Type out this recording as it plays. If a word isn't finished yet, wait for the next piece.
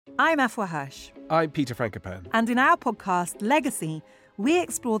I'm Afua Hirsch. I'm Peter Frankopan. And in our podcast, Legacy, we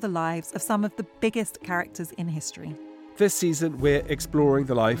explore the lives of some of the biggest characters in history. This season, we're exploring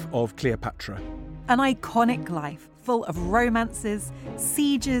the life of Cleopatra. An iconic life full of romances,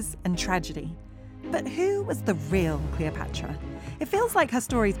 sieges, and tragedy. But who was the real Cleopatra? It feels like her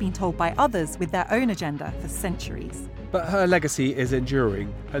story's been told by others with their own agenda for centuries. But her legacy is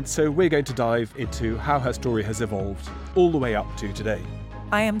enduring, and so we're going to dive into how her story has evolved all the way up to today.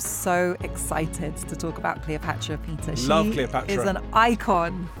 I am so excited to talk about Cleopatra, Peter. Love Cleopatra. She is an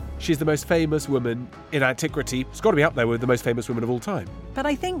icon. She's the most famous woman in antiquity. It's got to be up there with the most famous women of all time. But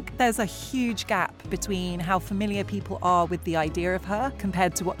I think there's a huge gap between how familiar people are with the idea of her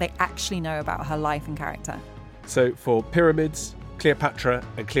compared to what they actually know about her life and character. So for Pyramids, Cleopatra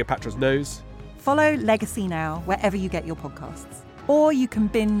and Cleopatra's Nose, follow Legacy now wherever you get your podcasts. Or you can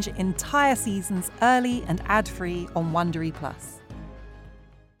binge entire seasons early and ad-free on Wondery Plus.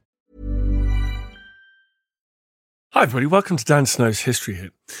 Hi everybody, welcome to Dan Snow's History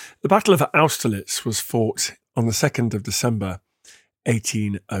Hit. The Battle of Austerlitz was fought on the 2nd of December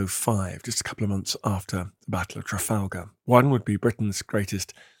 1805, just a couple of months after the Battle of Trafalgar. One would be Britain's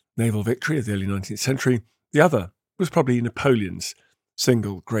greatest naval victory of the early 19th century. The other was probably Napoleon's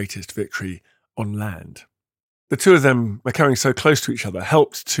single greatest victory on land. The two of them, occurring so close to each other,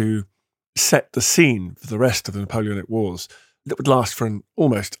 helped to set the scene for the rest of the Napoleonic Wars that would last for an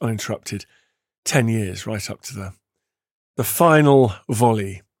almost uninterrupted 10 years, right up to the final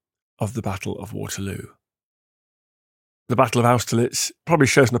volley of the Battle of Waterloo. The Battle of Austerlitz probably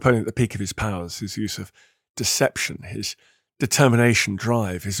shows Napoleon at the peak of his powers, his use of deception, his determination,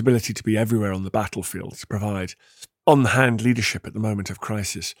 drive, his ability to be everywhere on the battlefield, to provide on-hand leadership at the moment of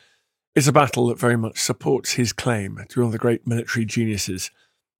crisis. It's a battle that very much supports his claim to be one of the great military geniuses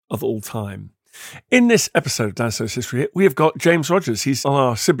of all time. In this episode of Dan Snow's History Hit, we have got James Rogers. He's on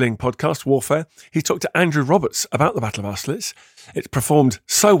our sibling podcast, Warfare. He's talked to Andrew Roberts about the Battle of Austerlitz. It's performed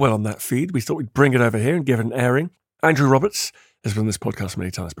so well on that feed, we thought we'd bring it over here and give it an airing. Andrew Roberts has been on this podcast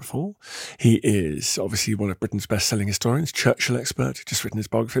many times before. He is obviously one of Britain's best-selling historians, Churchill expert, just written his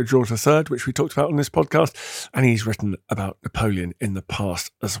biography of George III, which we talked about on this podcast, and he's written about Napoleon in the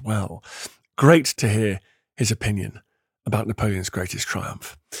past as well. Great to hear his opinion about Napoleon's greatest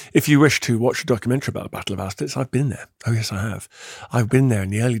triumph. If you wish to watch a documentary about the Battle of Austerlitz, I've been there. Oh yes, I have. I've been there in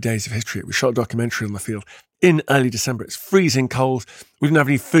the early days of history. We shot a documentary on the field in early December. It's freezing cold. We didn't have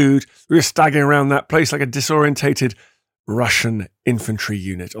any food. We were staggering around that place like a disorientated Russian infantry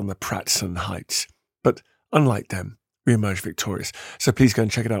unit on the Pratzen Heights. But unlike them, we emerged victorious. So please go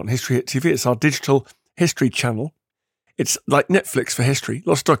and check it out on History Hit TV. It's our digital history channel. It's like Netflix for history.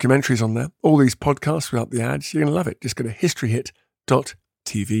 Lots of documentaries on there. All these podcasts without the ads. You're going to love it. Just go to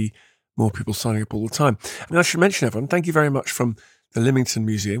historyhit.tv. More people signing up all the time. And I should mention, everyone, thank you very much from the Leamington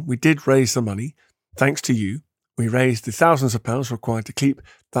Museum. We did raise the money. Thanks to you. We raised the thousands of pounds required to keep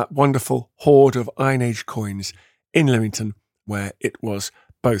that wonderful hoard of Iron Age coins in Leamington, where it was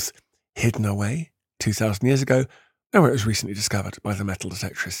both hidden away 2,000 years ago and where it was recently discovered by the metal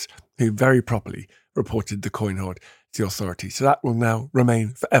detectorists, who very properly reported the coin hoard to the authorities. So that will now remain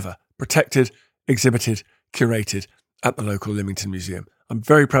forever protected, exhibited, curated at the local Leamington Museum. I'm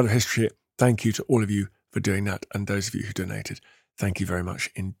very proud of History Hit. Thank you to all of you for doing that, and those of you who donated. Thank you very much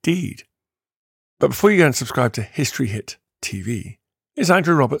indeed. But before you go and subscribe to History Hit TV, is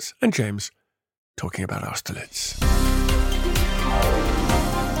Andrew Roberts and James talking about Austerlitz.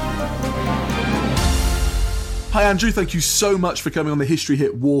 Hi Andrew, thank you so much for coming on the History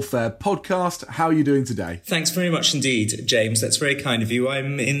Hit Warfare podcast. How are you doing today? Thanks very much indeed, James. That's very kind of you.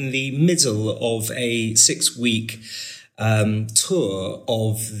 I'm in the middle of a 6-week tour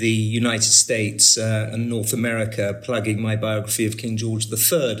of the United States and North America, plugging my biography of King George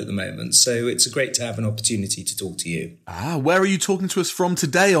III at the moment. So it's great to have an opportunity to talk to you. Where are you talking to us from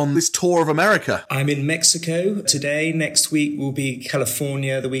today on this tour of America? I'm in Mexico today. Next week will be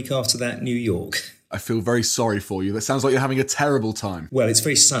California. The week after that, New York. I feel very sorry for you. That sounds like you're having a terrible time. Well, it's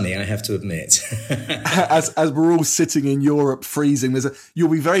very sunny, I have to admit. as we're all sitting in Europe freezing, you'll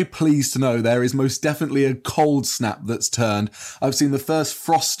be very pleased to know there is most definitely a cold snap that's turned. I've seen the first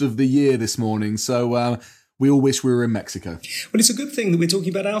frost of the year this morning, so we all wish we were in Mexico. Well, it's a good thing that we're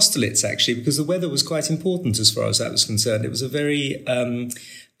talking about Austerlitz, actually, because the weather was quite important as far as that was concerned. It was a very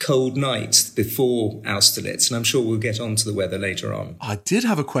cold night before Austerlitz, and I'm sure we'll get on to the weather later on. I did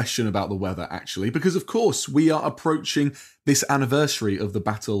have a question about the weather, actually, because, of course, we are approaching this anniversary of the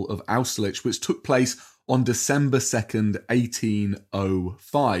Battle of Austerlitz, which took place on December 2nd,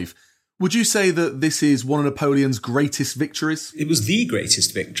 1805. Would you say that this is one of Napoleon's greatest victories? It was the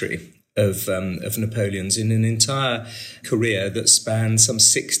greatest victory. of Napoleon's in an entire career that spanned some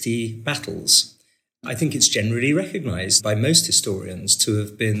 60 battles. I think it's generally recognised by most historians to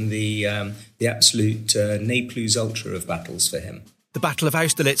have been the absolute ne plus ultra of battles for him. The Battle of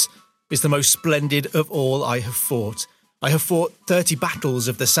Austerlitz is the most splendid of all I have fought. I have fought 30 battles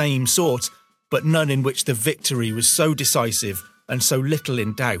of the same sort, but none in which the victory was so decisive and so little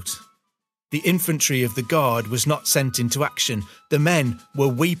in doubt. The infantry of the guard was not sent into action. The men were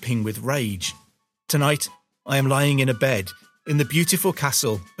weeping with rage. Tonight, I am lying in a bed in the beautiful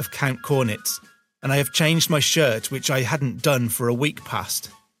castle of Count Cornitz, and I have changed my shirt, which I hadn't done for a week past.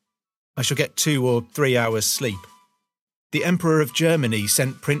 I shall get 2 or 3 hours sleep. The Emperor of Germany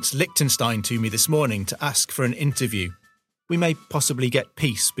sent Prince Liechtenstein to me this morning to ask for an interview. We may possibly get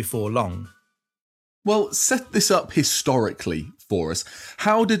peace before long. Well, set this up historically for us.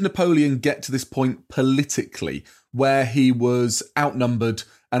 How did Napoleon get to this point politically, where he was outnumbered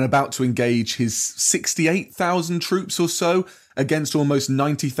and about to engage his 68,000 troops or so against almost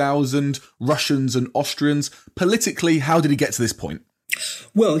 90,000 Russians and Austrians? Politically, how did he get to this point?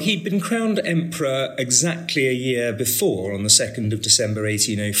 Well, he'd been crowned emperor exactly a year before, on the 2nd of December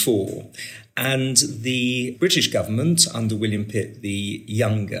 1804. And the British government, under William Pitt the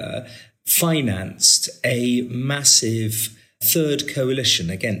Younger, financed a massive third coalition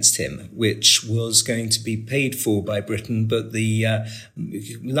against him, which was going to be paid for by Britain, but the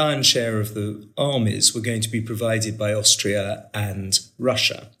lion's share of the armies were going to be provided by Austria and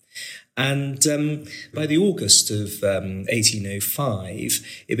Russia. And by the August of 1805,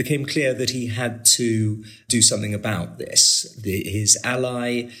 it became clear that he had to do something about this. His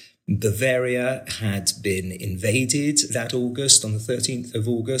ally, Bavaria, had been invaded that August, on the 13th of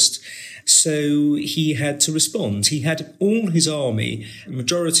August. So he had to respond. He had all his army,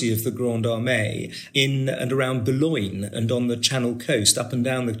 majority of the Grande Armée, in and around Boulogne and on the Channel coast, up and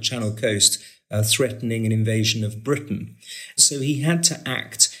down the Channel coast, threatening an invasion of Britain. So he had to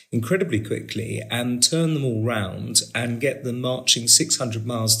act incredibly quickly and turn them all round and get them marching 600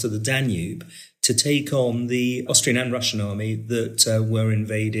 miles to the Danube to take on the Austrian and Russian army that were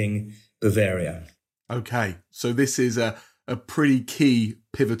invading Bavaria. Okay, so this is a pretty key,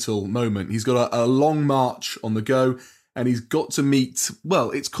 pivotal moment. He's got a long march on the go, and he's got to meet,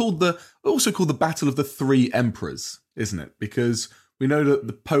 well, it's also called the Battle of the Three Emperors, isn't it? Because we know that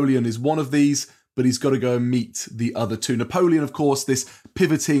Napoleon is one of these, but he's got to go and meet the other two. Napoleon, of course, this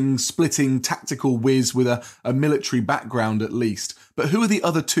pivoting, splitting, tactical whiz with a military background at least. But who are the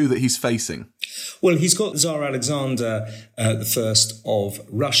other two that he's facing? Well, he's got Tsar Alexander the First of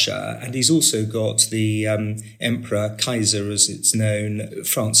Russia, and he's also got the Emperor, Kaiser as it's known,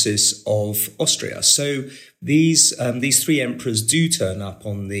 Francis of Austria. So these three emperors do turn up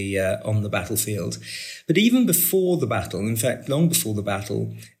on the battlefield. But even before the battle, in fact, long before the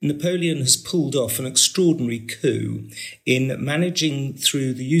battle, Napoleon has pulled off an extraordinary coup in managing,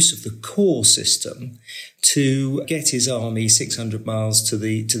 through the use of the corps system, to get his army 600 miles to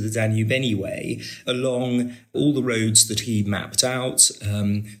the Danube anyway, along all the roads that he mapped out,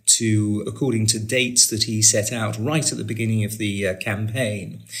 according to dates that he set out right at the beginning of the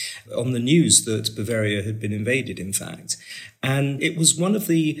campaign, on the news that Bavaria had been invaded, in fact. And it was one of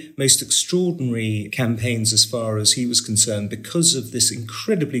the most extraordinary campaigns as far as he was concerned because of this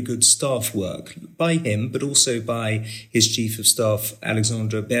incredibly good staff work by him, but also by his chief of staff,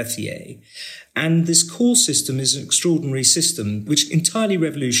 Alexandre Berthier. And this corps system is an extraordinary system which entirely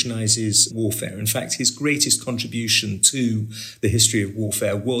revolutionizes warfare. In fact, his greatest contribution to the history of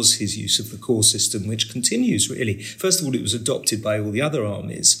warfare was his use of the corps system, which continues really. First of all, it was adopted by all the other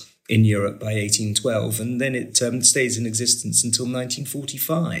armies in Europe by 1812, and then it stays in existence until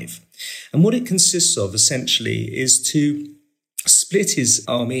 1945. And what it consists of, essentially, is to split his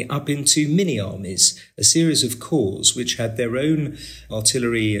army up into mini-armies, a series of corps which had their own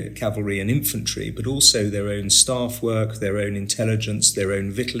artillery, cavalry and infantry, but also their own staff work, their own intelligence, their own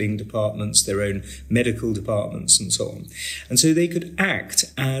victualling departments, their own medical departments and so on. And so they could act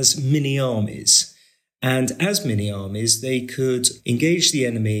as mini-armies. And as mini-armies, they could engage the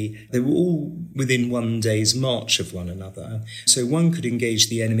enemy. They were all within one day's march of one another. So one could engage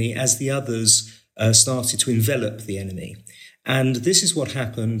the enemy as the others started to envelop the enemy. And this is what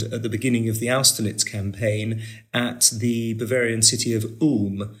happened at the beginning of the Austerlitz campaign at the Bavarian city of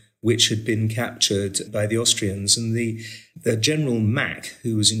Ulm, which had been captured by the Austrians. And the General Mack,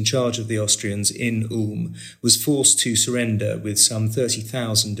 who was in charge of the Austrians in Ulm, was forced to surrender with some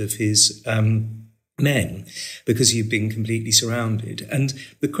 30,000 of his men, because he had been completely surrounded. And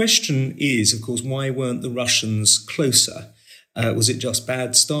the question is, of course, why weren't the Russians closer? Was it just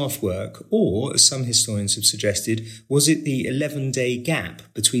bad staff work? Or, as some historians have suggested, was it the 11-day gap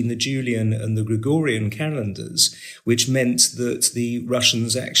between the Julian and the Gregorian calendars, which meant that the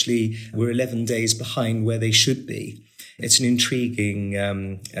Russians actually were 11 days behind where they should be? It's an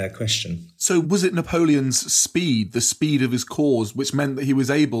intriguing question. So was it Napoleon's speed, the speed of his cause, which meant that he was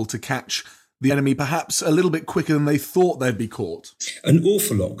able to catch the enemy perhaps a little bit quicker than they thought they'd be caught? An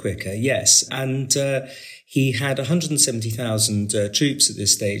awful lot quicker, yes. And he had 170,000 troops at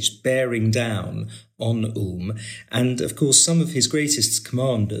this stage bearing down on Ulm. And, of course, some of his greatest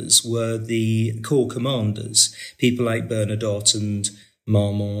commanders were the corps commanders, people like Bernadotte and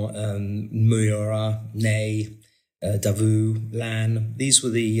Marmont, Murat, Ney, Davout, Lannes. These were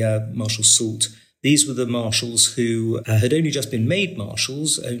the Marshal Soult. These were the marshals who had only just been made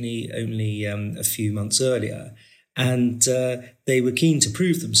marshals, only a few months earlier, and they were keen to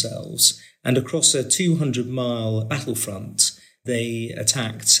prove themselves. And across a 200-mile battlefront, they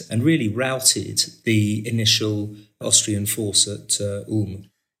attacked and really routed the initial Austrian force at Ulm.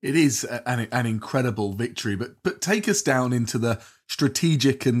 It is an incredible victory, but take us down into the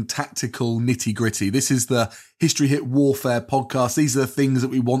strategic and tactical nitty-gritty. This is the History Hit Warfare podcast. These are the things that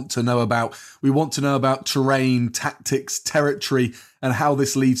we want to know about. We want to know about terrain, tactics, territory, and how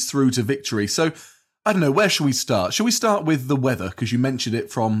this leads through to victory. So, I don't know, where should we start? Shall we start with the weather? Because you mentioned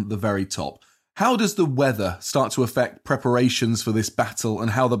it from the very top. How does the weather start to affect preparations for this battle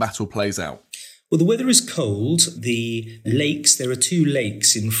and how the battle plays out? Well, the weather is cold. The lakes, there are 2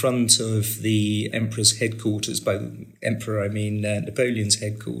 lakes in front of the Emperor's headquarters. By Emperor, I mean Napoleon's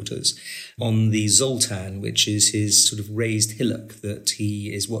headquarters, on the Zoltan, which is his sort of raised hillock that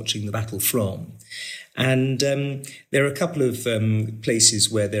he is watching the battle from. And there are a couple of places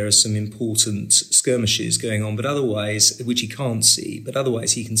where there are some important skirmishes going on, but otherwise, which he can't see, but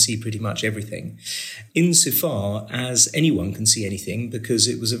otherwise he can see pretty much everything. Insofar as anyone can see anything, because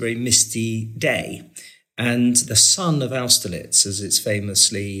it was a very misty day. And the sun of Austerlitz, as it's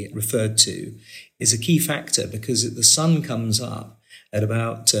famously referred to, is a key factor because the sun comes up at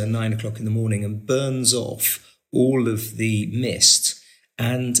about 9 o'clock in the morning and burns off all of the mist.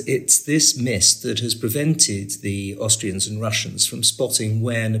 And it's this mist that has prevented the Austrians and Russians from spotting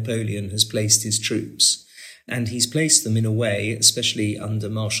where Napoleon has placed his troops. And he's placed them in a way, especially under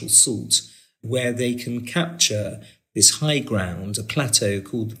Marshal Soult, where they can capture this high ground, a plateau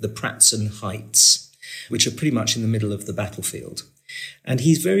called the Pratzen Heights, which are pretty much in the middle of the battlefield. And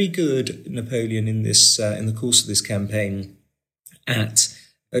he's very good, Napoleon, in the course of this campaign, at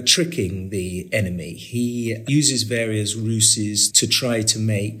tricking the enemy. He uses various ruses to try to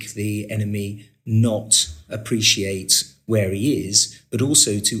make the enemy not appreciate where he is, but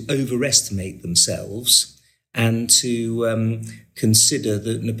also to overestimate themselves and to consider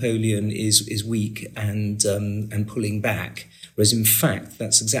that Napoleon is weak and pulling back. Whereas in fact,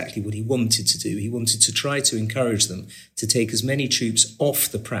 that's exactly what he wanted to do. He wanted to try to encourage them to take as many troops off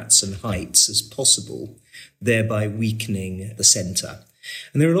the Pratzen Heights as possible, thereby weakening the centre.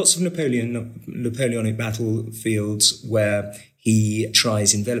 And there are lots of Napoleonic battlefields where he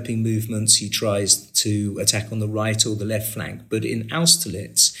tries enveloping movements, he tries to attack on the right or the left flank. But in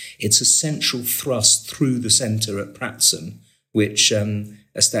Austerlitz, it's a central thrust through the centre at Pratzen, which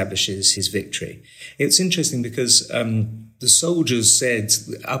establishes his victory. It's interesting because the soldiers said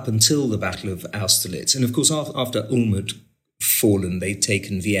up until the Battle of Austerlitz, and of course after Ulm had fallen, they'd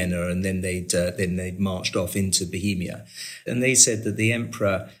taken Vienna, and then they'd marched off into Bohemia. And they said that the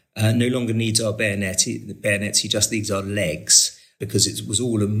emperor no longer needs our bayonets, he just needs our legs, because it was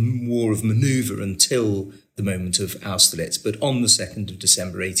all a war of manoeuvre until the moment of Austerlitz. But on the 2nd of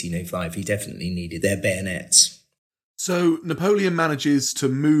December 1805, he definitely needed their bayonets. So Napoleon manages to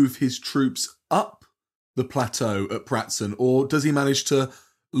move his troops up the plateau at Pratzen, or does he manage to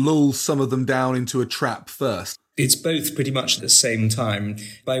lull some of them down into a trap first? It's both pretty much at the same time.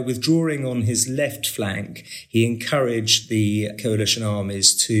 By withdrawing on his left flank, he encouraged the coalition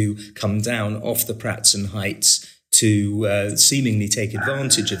armies to come down off the Pratzen Heights to seemingly take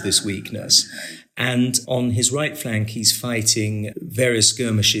advantage of this weakness. And on his right flank, he's fighting various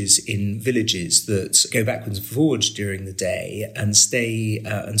skirmishes in villages that go backwards and forwards during the day and stay,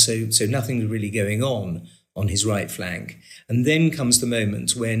 and so nothing really going on his right flank. And then comes the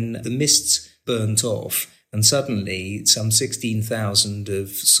moment when the mists burnt off, and suddenly some 16,000 of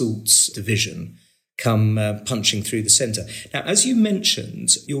Soult's division come punching through the centre. Now, as you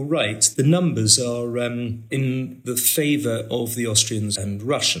mentioned, you're right, the numbers are in the favour of the Austrians and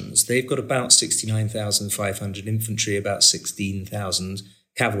Russians. They've got about 69,500 infantry, about 16,000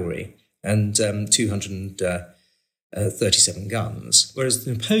 cavalry, and 237 guns, whereas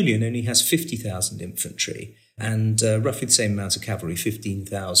Napoleon only has 50,000 infantry and roughly the same amount of cavalry,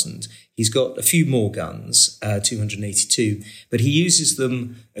 15,000. He's got a few more guns, 282, but he uses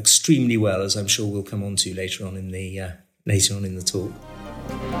them extremely well, as I'm sure we'll come on to later on in the talk.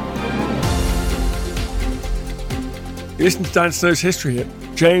 You listen to Dan Snow's History Hit.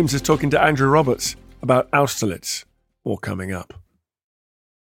 James is talking to Andrew Roberts about Austerlitz. More coming up.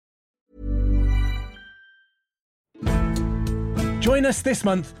 Join us this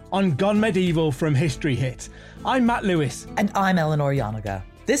month on Gone Medieval from History Hit. I'm Matt Lewis. And I'm Eleanor Yanaga.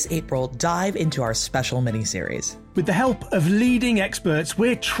 This April, dive into our special mini-series. With the help of leading experts,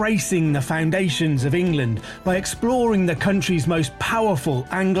 we're tracing the foundations of England by exploring the country's most powerful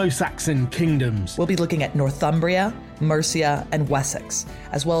Anglo-Saxon kingdoms. We'll be looking at Northumbria, Mercia, and Wessex,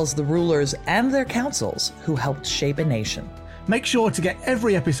 as well as the rulers and their councils who helped shape a nation. Make sure to get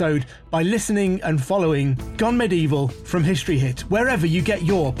every episode by listening and following Gone Medieval from History Hit, wherever you get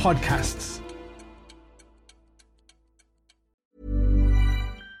your podcasts.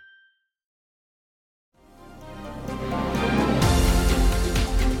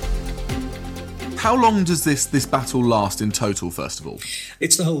 How long does this battle last in total, first of all?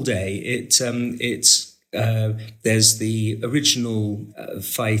 It's the whole day. There's the original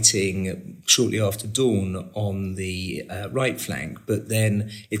fighting shortly after dawn on the right flank, but then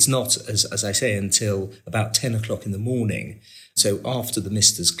it's not, as I say, until about 10 o'clock in the morning. So after the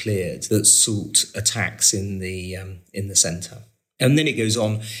mist has cleared, that Soult attacks in the centre. And then it goes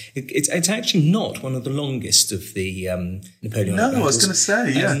on. It's actually not one of the longest of the Napoleonic battles. I was going to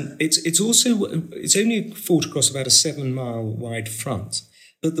say, yeah. It's only fought across about a 7-mile wide front.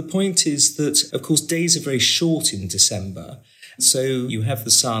 But the point is that, of course, days are very short in December. So you have the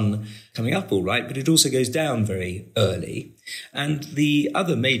sun coming up all right, but it also goes down very early. And the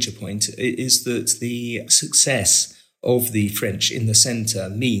other major point is that the success of the French in the centre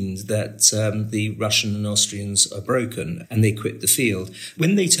means that the Russian and Austrians are broken and they quit the field.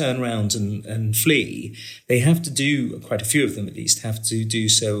 When they turn round and flee, they have to do, quite a few of them at least, have to do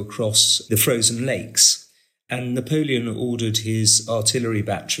so across the frozen lakes. And Napoleon ordered his artillery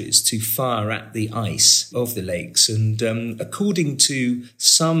batteries to fire at the ice of the lakes. And according to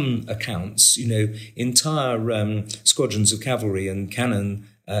some accounts, entire squadrons of cavalry and cannon,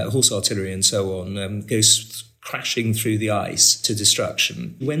 horse artillery and so on, goes crashing through the ice to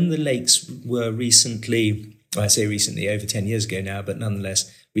destruction. When the lakes were recently, I say recently, over 10 years ago now, but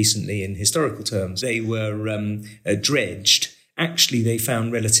nonetheless recently in historical terms, they were dredged. Actually, they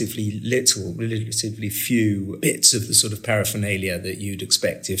found relatively few bits of the sort of paraphernalia that you'd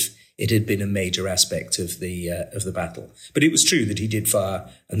expect if it had been a major aspect of the battle. But it was true that he did fire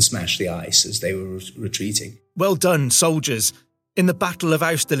and smash the ice as they were retreating. Well done, soldiers. In the Battle of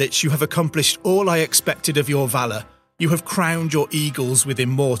Austerlitz, you have accomplished all I expected of your valour. You have crowned your eagles with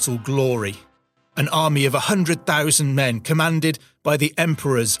immortal glory. An army of 100,000 men, commanded by the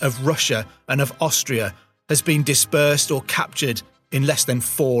emperors of Russia and of Austria, has been dispersed or captured in less than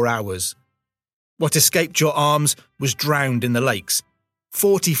 4 hours. What escaped your arms was drowned in the lakes.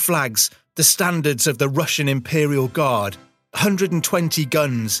 40 flags, the standards of the Russian Imperial Guard, 120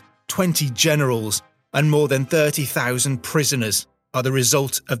 guns, 20 generals, and more than 30,000 prisoners are the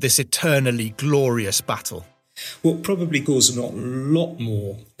result of this eternally glorious battle. What probably caused a lot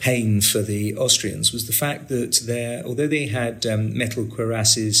more pain for the Austrians was the fact that although they had metal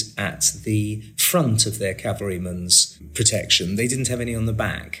cuirasses at the front of their cavalrymen's protection, they didn't have any on the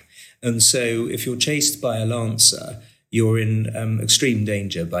back. And so if you're chased by a lancer, you're in extreme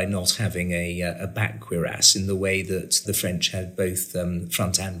danger by not having a back cuirass in the way that the French had both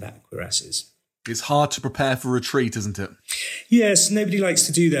front and back cuirasses. It's hard to prepare for retreat, isn't it? Yes, nobody likes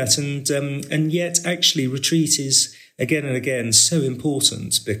to do that. And yet, actually, retreat is, again and again, so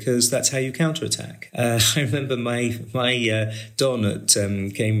important because that's how you counterattack. I remember my Don at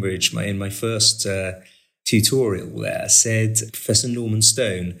Cambridge, in my first tutorial there, said, Professor Norman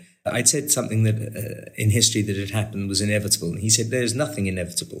Stone, I'd said something that in history that had happened was inevitable. And he said, there's nothing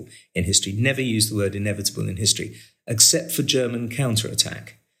inevitable in history. Never use the word inevitable in history, except for German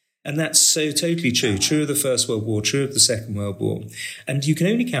counterattack. And that's so totally true. True of the First World War, true of the Second World War. And you can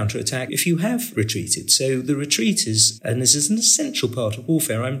only counterattack if you have retreated. So the retreat is an essential part of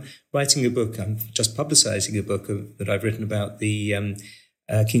warfare. I'm writing a book, I'm just publicising a book that I've written about the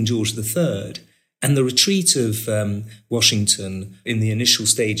King George III. And the retreat of Washington in the initial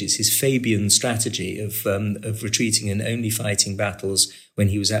stages, his Fabian strategy of retreating and only fighting battles when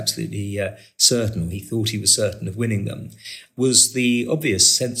he was absolutely certain, or he thought he was certain of winning them, was the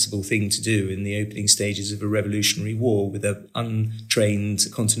obvious, sensible thing to do in the opening stages of a revolutionary war with an untrained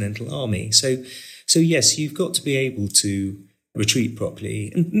continental army. So yes, you've got to be able to retreat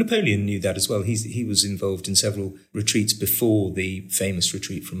properly. And Napoleon knew that as well. He was involved in several retreats before the famous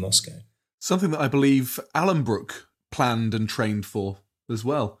retreat from Moscow. Something that I believe Alanbrooke planned and trained for as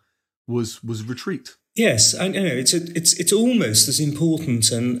well was retreat. Yes, I know. It's almost as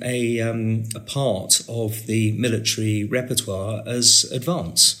important a part of the military repertoire as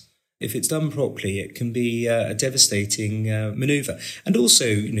advance. If it's done properly, it can be a devastating manoeuvre. And also,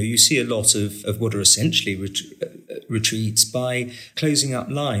 you see a lot of what are essentially retreats by closing up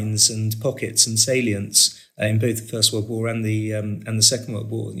lines and pockets and salients in both the First World War and the Second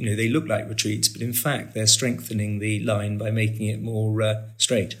World War. They look like retreats, but in fact, they're strengthening the line by making it more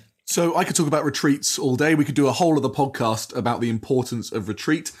straight. So I could talk about retreats all day. We could do a whole other podcast about the importance of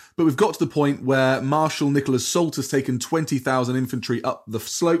retreat. But we've got to the point where Marshal Nicholas Soult has taken 20,000 infantry up the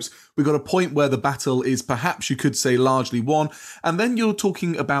slopes. We've got a point where the battle is perhaps, you could say, largely won. And then you're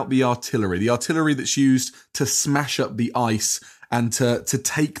talking about the artillery that's used to smash up the ice and to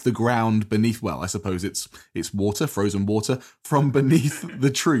take the ground beneath, well, I suppose it's water, frozen water, from beneath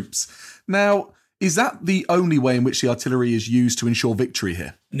the troops. Now, is that the only way in which the artillery is used to ensure victory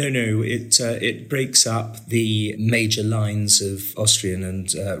here? No, it breaks up the major lines of Austrian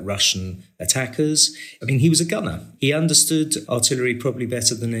and Russian attackers. I mean, he was a gunner. He understood artillery probably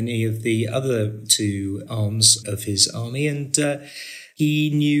better than any of the other two arms of his army, and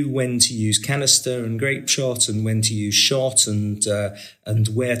he knew when to use canister and grape shot and when to use shot and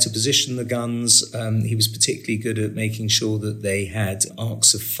where to position the guns. He was particularly good at making sure that they had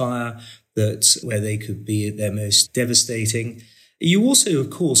arcs of fire where they could be at their most devastating. You also,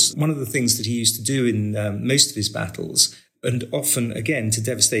 of course, one of the things that he used to do in most of his battles, and often, again, to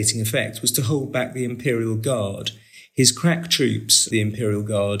devastating effect, was to hold back the Imperial Guard. His crack troops, the Imperial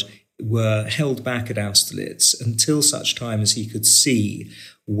Guard, were held back at Austerlitz until such time as he could see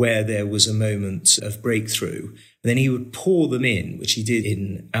where there was a moment of breakthrough. And then he would pour them in, which he did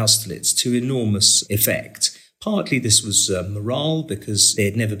in Austerlitz, to enormous effect. Partly this was morale, because they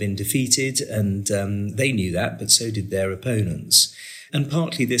had never been defeated, and they knew that, but so did their opponents. And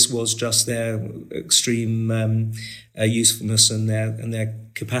partly this was just their extreme usefulness and their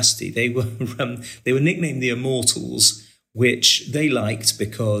capacity. They were nicknamed the Immortals, which they liked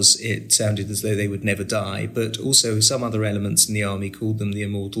because it sounded as though they would never die, but also some other elements in the army called them the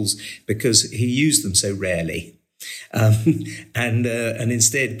Immortals because he used them so rarely. And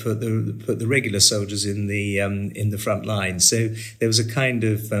instead put the regular soldiers in the front line. So there was a kind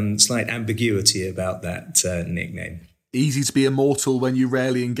of slight ambiguity about that nickname. Easy to be immortal when you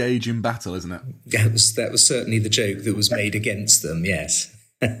rarely engage in battle, isn't it? That was certainly the joke that was made against them. Yes.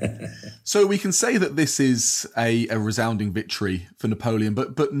 So we can say that this is a resounding victory for Napoleon,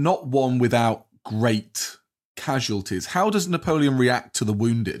 but not one without great casualties. How does Napoleon react to the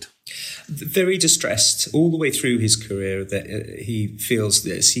wounded? Very distressed all the way through his career that he feels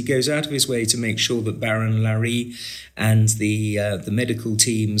this. He goes out of his way to make sure that Baron Larry and the medical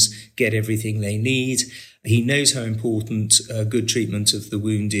teams get everything they need. He knows how important good treatment of the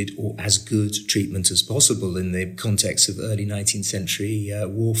wounded, or as good treatment as possible in the context of early 19th century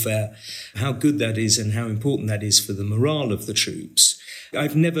warfare, how good that is and how important that is for the morale of the troops.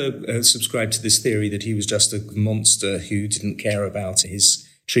 I've never subscribed to this theory that he was just a monster who didn't care about his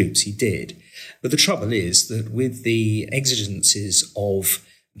troops. He did. But the trouble is that with the exigencies of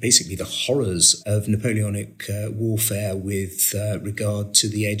basically the horrors of Napoleonic warfare with regard to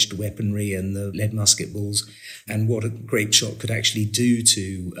the edged weaponry and the lead musket balls and what a grape shot could actually do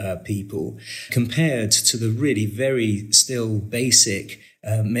to people, compared to the really very still basic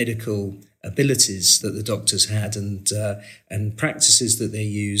medical abilities that the doctors had and practices that they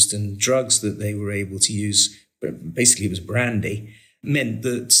used and drugs that they were able to use, basically it was brandy, meant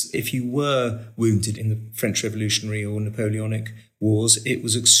that if you were wounded in the French Revolutionary or Napoleonic Wars, it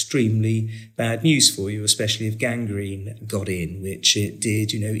was extremely bad news for you, especially if gangrene got in, which it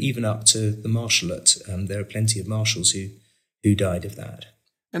did, even up to the marshalate. There are plenty of marshals who died of that.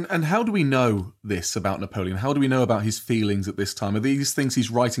 And how do we know this about Napoleon? How do we know about his feelings at this time? Are these things he's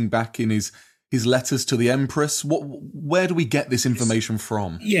writing back in his letters to the Empress? Where do we get this information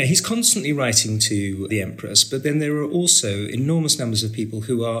from? Yeah, he's constantly writing to the Empress, but then there are also enormous numbers of people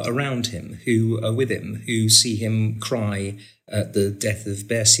who are around him, who are with him, who see him cry at the death of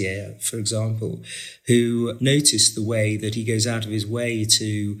Berthier, for example, who notice the way that he goes out of his way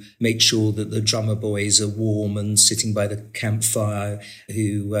to make sure that the drummer boys are warm and sitting by the campfire,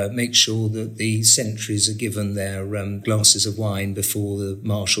 who make sure that the sentries are given their glasses of wine before the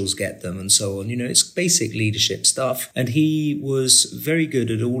marshals get them and so on. It's basic leadership stuff. And he was very good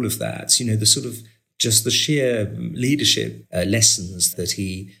at all of that. The sort of just the sheer leadership lessons that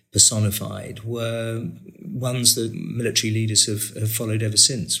he personified were ones that military leaders have followed ever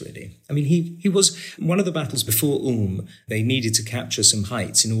since, really. I mean, he was one of the battles before Ulm. They needed to capture some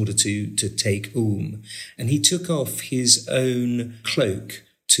heights in order to take Ulm. And he took off his own cloak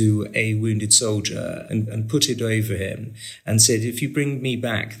to a wounded soldier and put it over him and said, if you bring me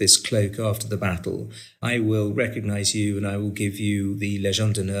back this cloak after the battle, I will recognize you and I will give you the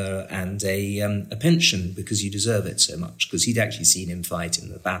Légion d'honneur and a pension because you deserve it so much, because he'd actually seen him fight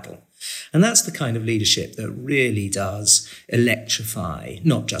in the battle. And that's the kind of leadership that really does electrify,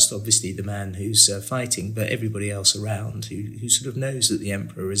 not just obviously the man who's fighting, but everybody else around who sort of knows that the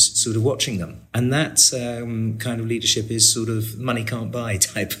emperor is sort of watching them. And that kind of leadership is sort of money can't buy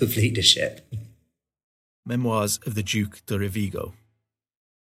type of leadership. Memoirs of the Duke de Rovigo.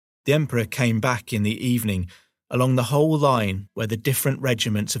 The emperor came back in the evening along the whole line where the different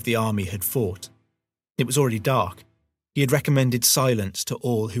regiments of the army had fought. It was already dark. He had recommended silence to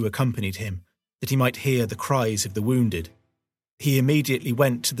all who accompanied him, that he might hear the cries of the wounded. He immediately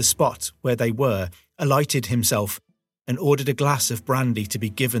went to the spot where they were, alighted himself, and ordered a glass of brandy to be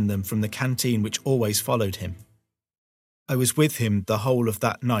given them from the canteen which always followed him. I was with him the whole of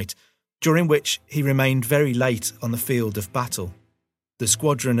that night, during which he remained very late on the field of battle. The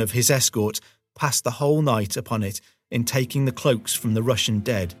squadron of his escort passed the whole night upon it in taking the cloaks from the Russian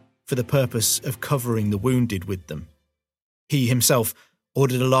dead for the purpose of covering the wounded with them. He himself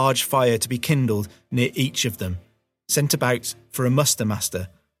ordered a large fire to be kindled near each of them, sent about for a muster master,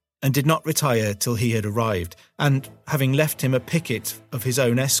 and did not retire till he had arrived, and, having left him a picket of his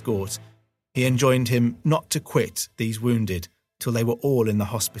own escort, he enjoined him not to quit these wounded till they were all in the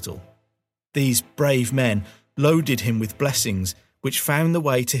hospital. These brave men loaded him with blessings which found the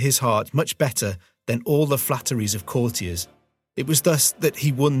way to his heart much better than all the flatteries of courtiers. It was thus that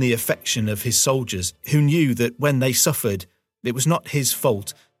he won the affection of his soldiers, who knew that when they suffered, it was not his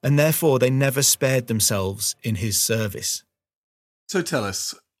fault, and therefore they never spared themselves in his service. So tell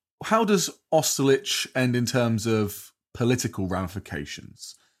us, how does Austerlitz end in terms of political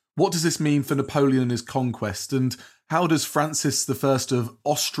ramifications? What does this mean for Napoleon and his conquest? And how does Francis I of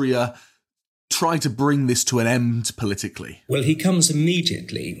Austria try to bring this to an end politically? Well, he comes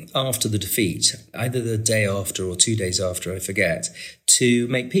immediately after the defeat, either the day after or 2 days after, I forget, to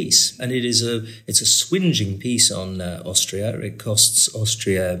make peace. And it's a swinging peace on Austria. It costs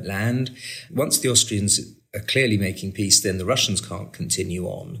Austria land. Once the Austrians are clearly making peace, then the Russians can't continue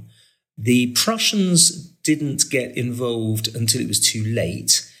on. The Prussians didn't get involved until it was too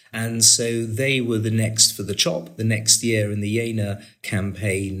late. And so they were the next for the chop the next year in the Jena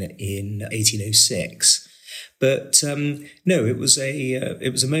campaign in 1806. But no, it was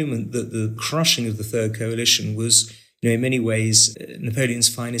a moment that the crushing of the Third Coalition was, in many ways, Napoleon's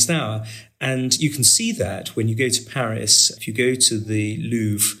finest hour. And you can see that when you go to Paris. If you go to the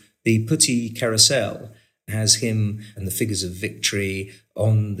Louvre, the Petit Carousel has him and the figures of victory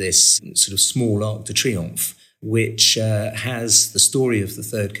on this sort of small Arc de Triomphe, which has the story of the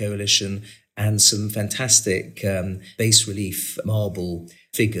Third Coalition and some fantastic bas-relief marble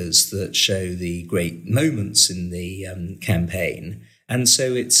figures that show the great moments in the campaign. And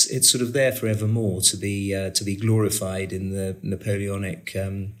so it's sort of there forevermore to be glorified in the Napoleonic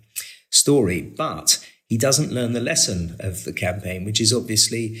story. But he doesn't learn the lesson of the campaign, which is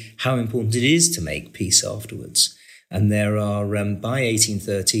obviously how important it is to make peace afterwards. And there are, by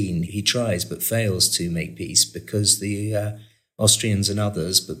 1813, he tries but fails to make peace because the Austrians and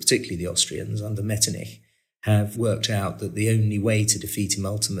others, but particularly the Austrians under Metternich, have worked out that the only way to defeat him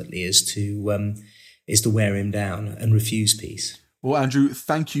ultimately is to wear him down and refuse peace. Well, Andrew,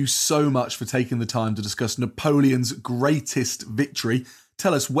 thank you so much for taking the time to discuss Napoleon's greatest victory.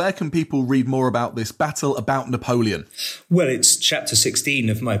 Tell us, where can people read more about this battle, about Napoleon? Well, it's chapter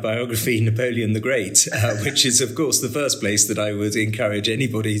 16 of my biography, Napoleon the Great, which is, of course, the first place that I would encourage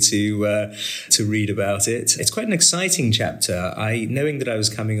anybody to read about it. It's quite an exciting chapter. Knowing that I was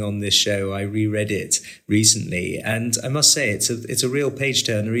coming on this show, I reread it recently, and I must say it's a real page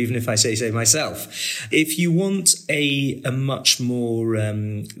turner, even if I say so myself. If you want a much more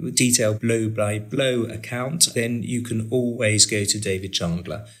detailed blow-by-blow account, then you can always go to David Chandler.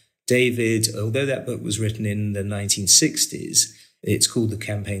 David, although that book was written in the 1960s, it's called The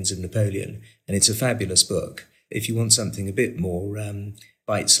Campaigns of Napoleon, and it's a fabulous book. If you want something a bit more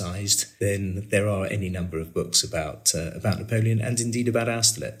bite-sized, then there are any number of books about Napoleon and indeed about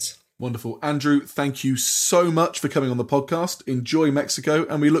Austerlitz. Wonderful. Andrew, thank you so much for coming on the podcast. Enjoy Mexico,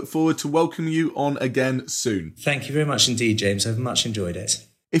 and we look forward to welcoming you on again soon. Thank you very much indeed, James. I've much enjoyed it.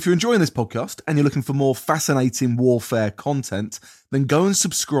 If you're enjoying this podcast and you're looking for more fascinating warfare content, then go and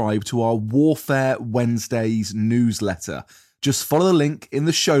subscribe to our Warfare Wednesdays newsletter. Just follow the link in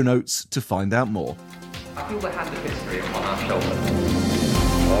the show notes to find out more. I feel the hand of history upon our shoulders.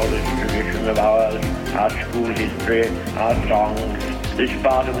 All this tradition of ours, our school history, our songs, this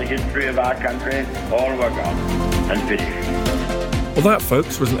part of the history of our country, all were gone and finished. Well, that,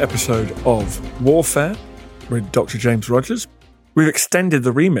 folks, was an episode of Warfare with Dr. James Rogers. We've extended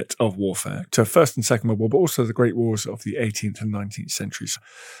the remit of warfare to First and Second World War, but also the great wars of the 18th and 19th centuries.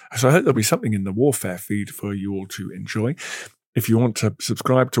 So I hope there'll be something in the Warfare feed for you all to enjoy. If you want to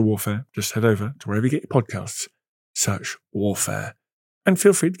subscribe to Warfare, just head over to wherever you get your podcasts, search Warfare, and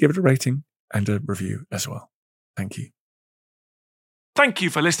feel free to give it a rating and a review as well. Thank you. Thank you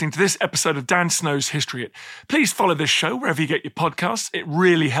for listening to this episode of Dan Snow's History Hit. Please follow this show wherever you get your podcasts. It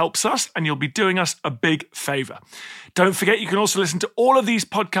really helps us, and you'll be doing us a big favour. Don't forget, you can also listen to all of these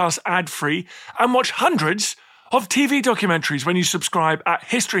podcasts ad-free and watch hundreds of TV documentaries when you subscribe at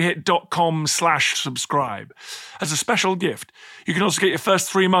historyhit.com/subscribe. As a special gift, you can also get your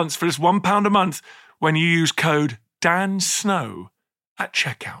first 3 months for just £1 a month when you use code DANSNOW at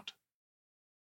checkout.